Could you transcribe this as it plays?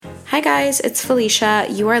Hi guys, it's Felicia.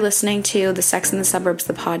 You are listening to the Sex in the Suburbs,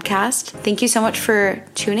 the podcast. Thank you so much for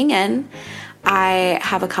tuning in. I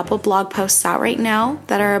have a couple blog posts out right now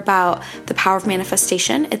that are about the power of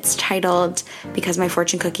manifestation. It's titled Because My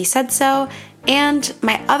Fortune Cookie Said So. And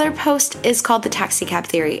my other post is called The Taxi Cab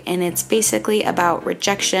Theory, and it's basically about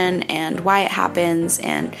rejection and why it happens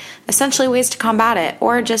and essentially ways to combat it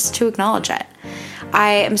or just to acknowledge it.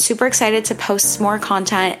 I am super excited to post more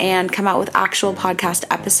content and come out with actual podcast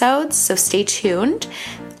episodes, so stay tuned.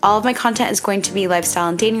 All of my content is going to be lifestyle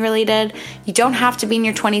and dating related. You don't have to be in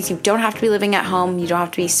your 20s. You don't have to be living at home. You don't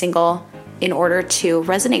have to be single in order to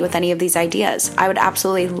resonate with any of these ideas. I would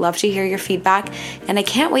absolutely love to hear your feedback, and I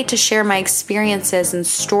can't wait to share my experiences and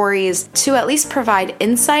stories to at least provide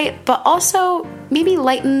insight, but also maybe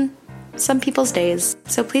lighten some people's days.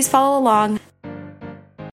 So please follow along.